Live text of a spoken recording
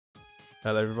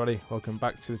Hello everybody, welcome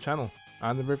back to the channel.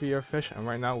 I'm the Riviera Fish, and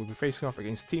right now we'll be facing off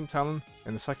against Team Talon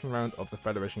in the second round of the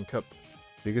Federation Cup.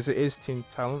 Because it is Team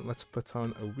Talon, let's put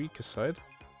on a weaker side.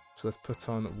 So let's put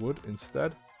on wood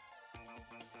instead.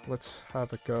 Let's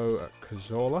have a go at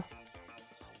Kazola,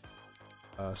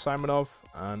 Simonov,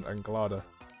 and Anglada.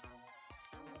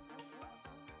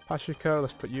 Pashiko,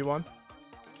 let's put you on.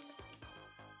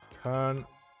 Kern,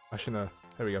 actually no,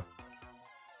 here we go.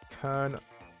 Kern,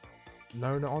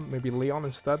 Nona on, maybe Leon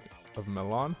instead of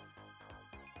Milan.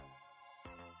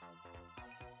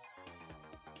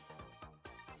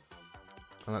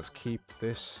 And let's keep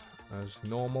this as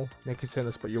normal. Nikitin,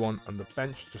 let's put you on the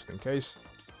bench just in case.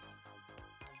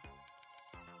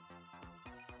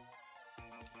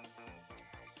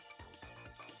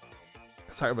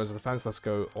 Attack versus defense, let's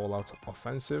go all out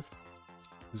offensive.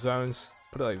 Zones,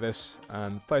 put it like this,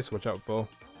 and players to watch out for.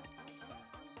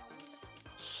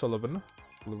 Sullivan,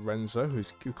 Lorenzo,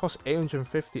 who costs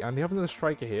 850, and they have another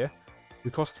striker here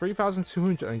who costs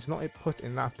 3,200, and he's not put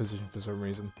in that position for some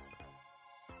reason,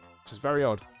 which is very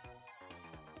odd.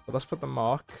 But let's put the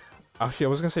mark. Actually, I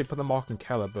was gonna say put the mark on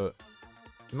Keller, but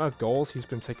the amount of goals he's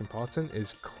been taking part in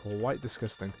is quite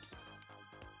disgusting.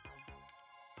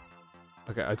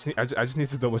 Okay, I just need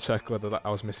to double check whether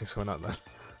I was missing someone out there.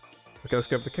 Okay, let's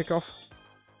go for the kickoff,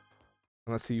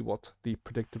 and let's see what the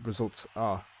predicted results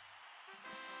are.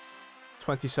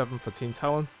 27 for Team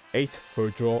Talon, 8 for a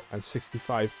draw, and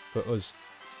 65 for us.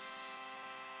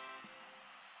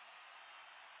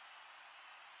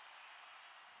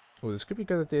 Well, this could be a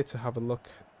good idea to have a look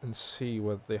and see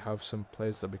whether they have some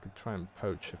players that we could try and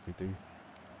poach if we do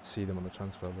see them on the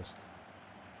transfer list.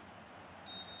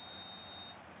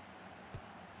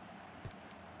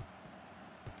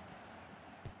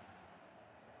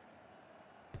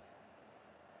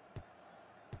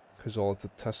 Kazola to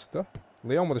Tester.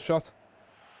 Leon with a shot.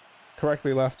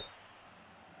 Correctly left.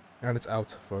 And it's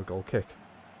out for a goal kick.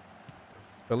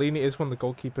 Bellini is one of the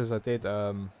goalkeepers I did,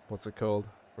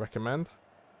 recommend.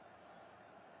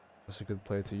 That's a good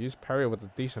player to use. Perry with a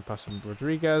decent pass from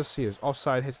Rodriguez. He is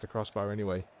offside, hits the crossbar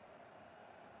anyway.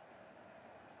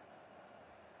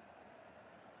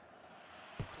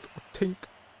 Tink.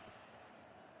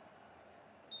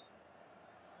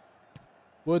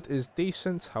 Wood is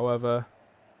decent, however,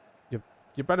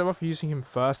 you're better off using him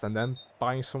first and then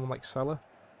buying someone like Seller.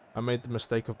 I made the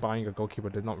mistake of buying a goalkeeper I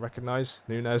did not recognize,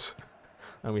 Nunez,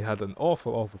 and we had an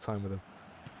awful time with him.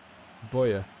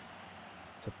 Boya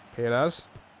to Perez.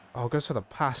 Oh, goes for the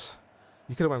pass.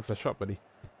 You could have went for the shot, buddy.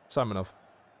 Simonov.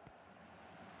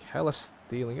 Keller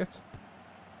stealing it.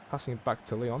 Passing it back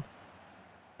to Leon.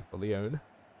 Or Leon.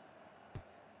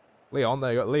 Leon,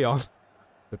 there you go, Leon.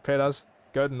 So Perez,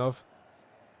 good enough.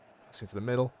 Passing to the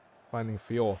middle, finding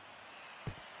Fior.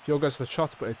 Fior goes for the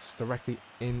shot, but it's directly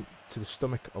into the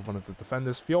stomach of one of the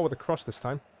defenders. Fior with a cross this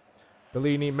time.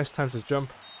 Bellini mistimes his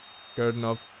jump.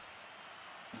 Gordonov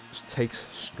just takes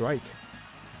strike.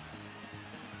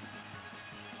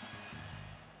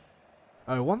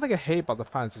 One thing I hate about the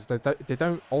fans is they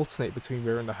don't alternate between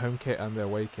wearing the home kit and the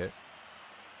away kit.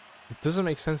 It doesn't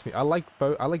make sense to me. I like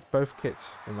both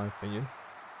kits, in my opinion.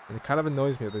 And it kind of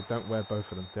annoys me that they don't wear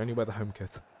both of them. They only wear the home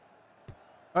kit.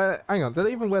 Hang on, they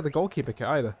don't even wear the goalkeeper kit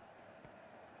either.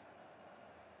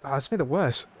 Ah, it's made it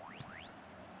worse.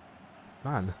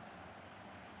 Man.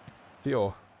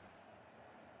 Fior.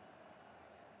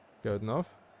 Gordonov.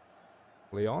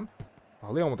 Leon.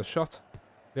 Oh, Leon with a shot.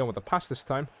 Leon with the pass this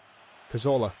time.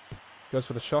 Kazola goes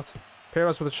for the shot.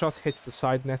 Perez with a shot, hits the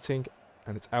side netting,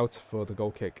 and it's out for the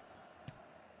goal kick.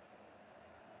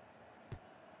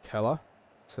 Keller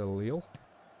to Lille.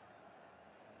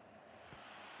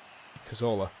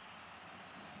 Kazola.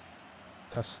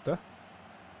 Tester.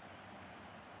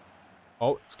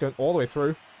 Oh, it's going all the way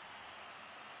through.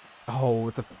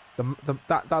 Oh, that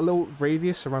little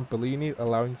radius around Bellini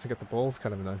allowing to get the ball is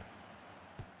kind of annoying.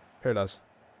 Here it is.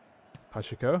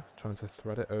 Pachiko trying to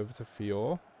thread it over to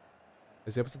Fior.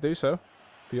 Is he able to do so?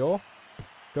 Fior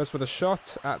goes for the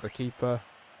shot at the keeper.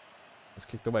 It's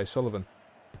kicked away. Sullivan.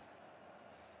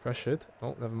 Pressured.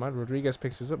 Oh, never mind. Rodriguez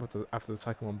picks it up after the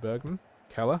tackle on Bergman.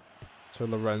 Keller to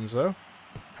Lorenzo.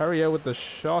 Perrier with the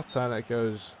shot, and it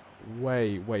goes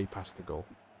way past the goal.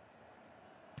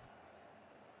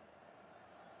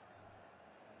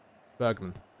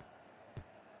 Bergman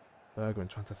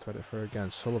trying to thread it through again.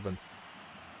 Sullivan.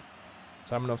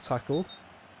 Simonov tackled.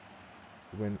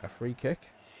 Win a free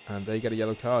kick, and they get a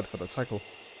yellow card for the tackle.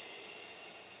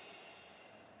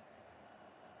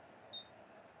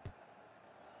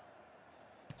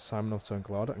 Simonov to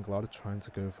Anglada. Anglada trying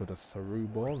to go for the through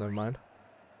ball. Never mind.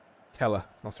 Keller,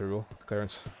 not through ball.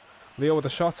 Clearance. Leo with a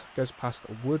shot. Goes past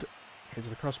Wood. Hits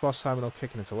the crossbar. Simonov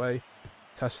kicking it away.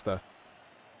 Tester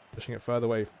pushing it further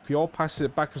away. Fior passes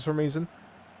it back for some reason.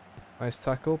 Nice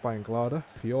tackle by Anglada.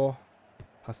 Fior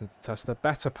passing to Tester.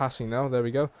 Better passing now. There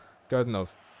we go.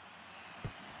 Gordonov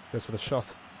goes for the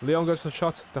shot. Leon goes for the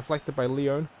shot. Deflected by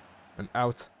Leon. And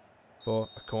out for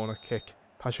a corner kick.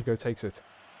 Pacheco takes it.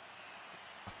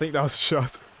 I think that was a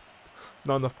shot.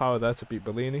 Not enough power there to beat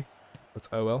Bellini. But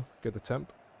oh well. Good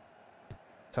attempt.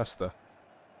 Tester.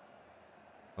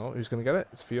 Oh, who's going to get it?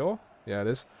 It's Fior. Yeah, it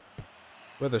is.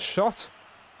 With a shot.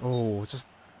 Oh, just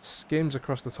skims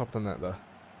across the top of the net there.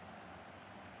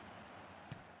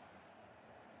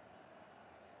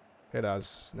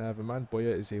 Piraz. Never mind.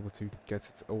 Boya is able to get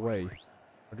it away.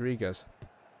 Rodriguez.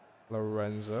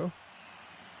 Lorenzo.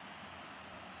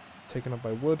 Taken up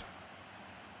by Wood.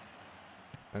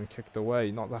 And kicked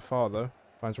away. Not that far though.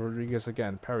 Finds Rodriguez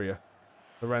again. Perrier.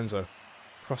 Lorenzo.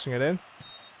 Crossing it in.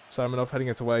 Simonov heading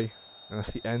it away. And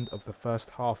that's the end of the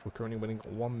first half. We're currently winning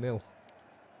 1-0.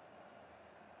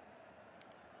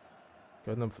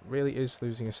 Godunov really is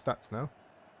losing his stats now.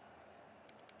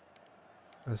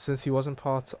 And since he wasn't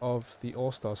part of the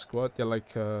All-Star squad, yeah,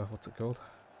 like, what's it called?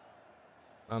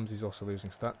 Ramsey's also losing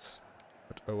stats.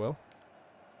 But oh well.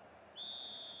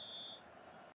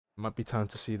 Might be time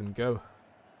to see them go.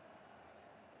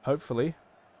 Hopefully,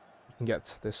 we can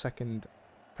get the second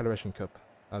Federation Cup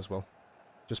as well.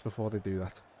 Just before they do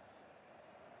that.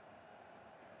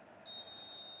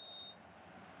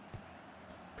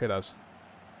 Piraz.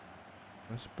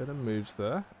 Nice bit of moves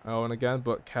there. Oh, and again,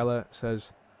 but Keller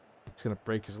says he's going to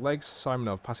break his legs.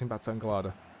 Simonov passing back to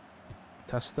Anglada.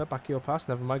 Tester, back heel pass.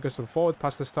 Never mind, goes to the forward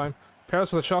pass this time.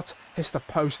 Piraz with a shot. Hits the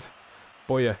post.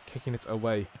 Boya kicking it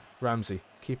away. Ramsey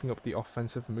keeping up the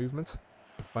offensive movement.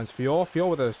 Finds Fior. Fior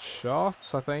with a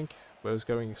shot, I think. But it was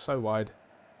going so wide.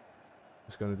 It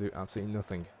was going to do absolutely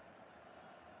nothing.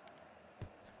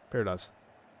 Piraz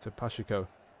to Pacheco.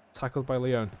 Tackled by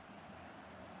Leon.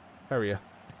 Perrier.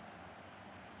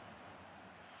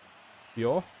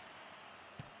 Fior.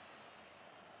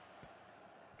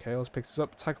 Kales picks us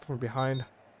up, tackled from behind.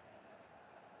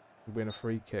 We win a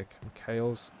free kick. And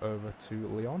Kales over to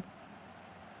Leon.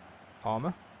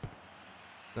 Palmer.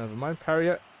 Never mind.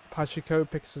 Perrier. Pacheco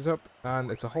picks us up,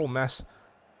 and it's a whole mess.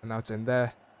 And now it's in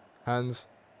their hands.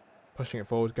 Pushing it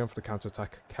forward, going for the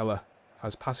counter-attack. Keller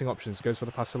has passing options, goes for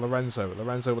the pass to Lorenzo.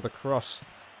 Lorenzo with a cross.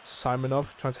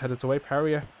 Simonov trying to head it away.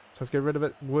 Perrier tries to get rid of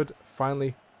it. Wood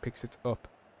finally picks it up.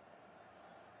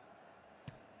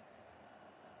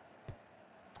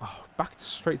 Oh, back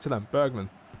straight to them. Bergman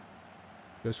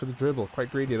goes for the dribble.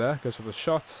 Quite greedy there. Goes for the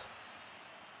shot.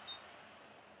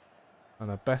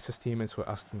 And I bet his teammates were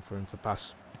asking for him to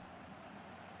pass.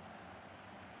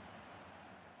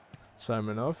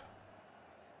 Simonov.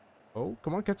 Oh,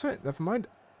 come on, get to it. Never mind.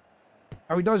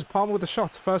 Oh, he does. Palmer with the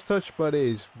shot. First touch, but it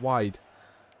is wide.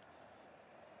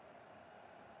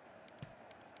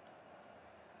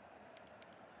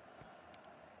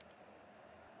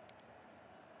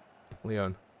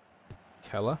 Leon.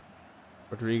 Keller.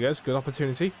 Rodriguez. Good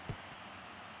opportunity.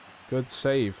 Good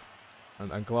save.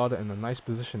 And Anglada in a nice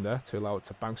position there to allow it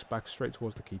to bounce back straight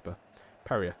towards the keeper.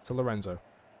 Perrier to Lorenzo.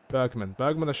 Bergman.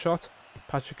 Bergman a shot.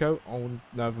 Pacheco. Oh,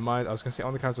 never mind. I was going to say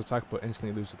on the counter-attack, but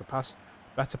instantly loses the pass.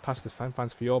 Better pass this time.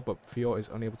 Finds Fior, but Fior is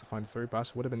unable to find a through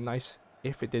pass. Would have been nice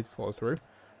if it did fall through.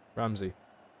 Ramsey.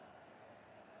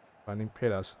 Finding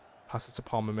Piraz. Pass it to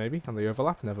Palmer maybe on the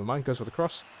overlap. Never mind. Goes for the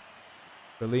cross.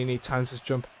 Bellini times his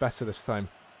jump better this time.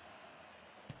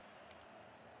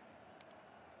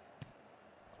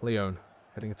 Leon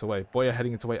heading it away. Boya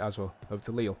heading it away as well. Over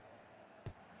to Lille.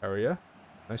 Area.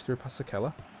 Nice through pass to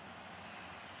Keller.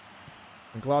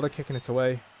 Anglada kicking it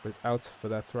away, but it's out for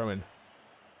their throw-in.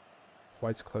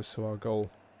 Quite close to our goal.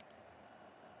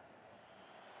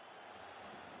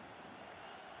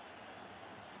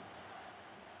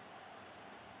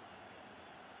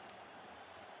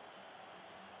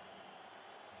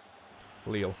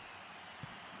 Lille.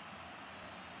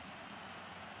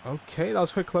 Okay, that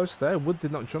was quite close there. Wood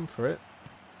did not jump for it.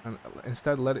 And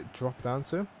instead let it drop down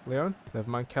to Leon. Never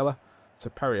mind. Keller to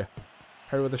Perrier.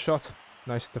 Perrier with a shot.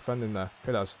 Nice defending there.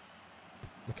 Piraz.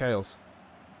 Michaels.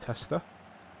 Tester.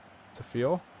 To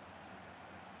Fior.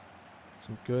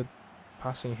 Some good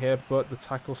passing here, but the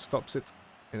tackle stops it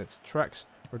in its tracks.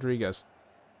 Rodriguez.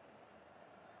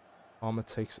 Armour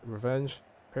takes revenge.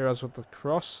 Piraz with the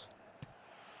cross.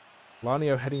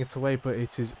 Lanio heading it away, but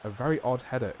it is a very odd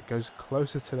header. It goes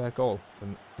closer to their goal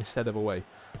than instead of away.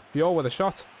 Fior with a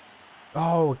shot.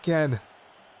 Oh, again.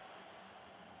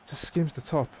 Just skims the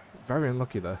top. Very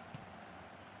unlucky there.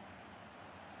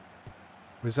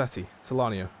 Rossetti to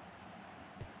Lanio.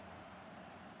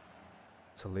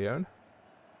 To Leon.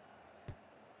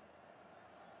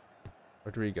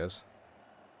 Rodriguez.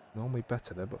 Normally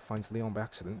better there, but finds Leon by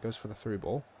accident. Goes for the through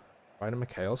ball. Ryan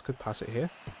McHales could pass it here.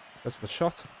 Goes for the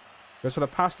shot. Goes for the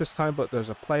pass this time, but there's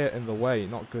a player in the way.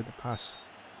 Not good to pass.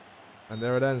 And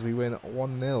there it ends. We win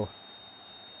 1-0.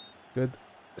 Good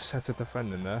set of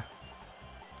defending there.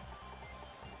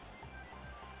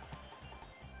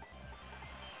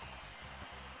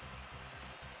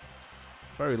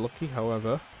 Very lucky,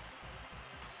 however.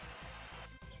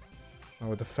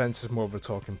 Our defense is more of a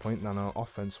talking point than our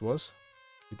offense was.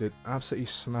 We did absolutely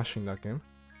smashing that game.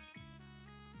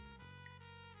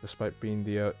 Despite being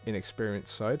the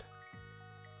inexperienced side.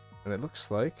 And it looks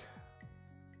like...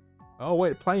 Oh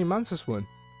wait, Playing Mantis won.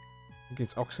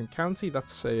 Against Oxon County.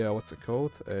 That's a, what's it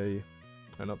called? An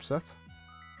upset.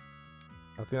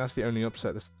 I think that's the only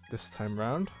upset this time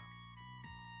round.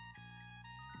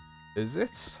 Is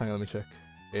it? Hang on, let me check.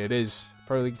 It is.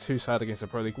 Pro League 2 side against the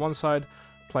Pro League 1 side.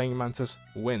 Playing Mantis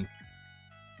win.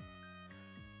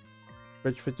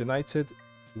 Bridgeford United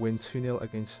win 2-0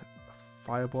 against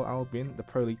Fireball Albion, the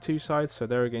Pro League 2 side. So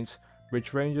they're against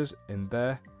Ridge Rangers in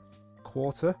their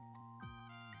quarter.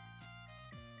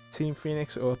 Team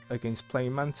Phoenix are up against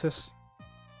Playing Mantis.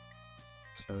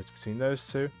 So it's between those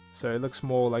two. So it looks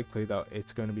more likely that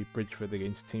it's going to be Bridgeford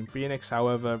against Team Phoenix.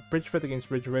 However, Bridgeford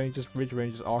against Ridge Rangers. Ridge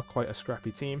Rangers are quite a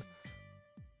scrappy team.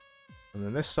 And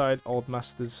then this side, Old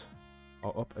Masters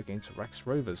are up against Rex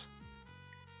Rovers.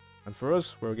 And for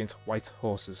us, we're against White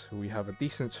Horses, who we have a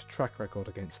decent track record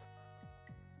against.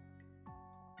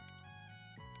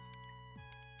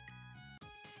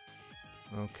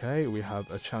 Okay, we have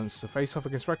a chance to face off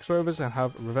against Rex Rovers and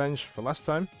have revenge for last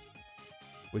time.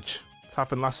 Which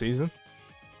happened last season.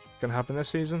 Gonna happen this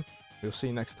season. We'll see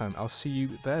you next time. I'll see you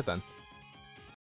there then.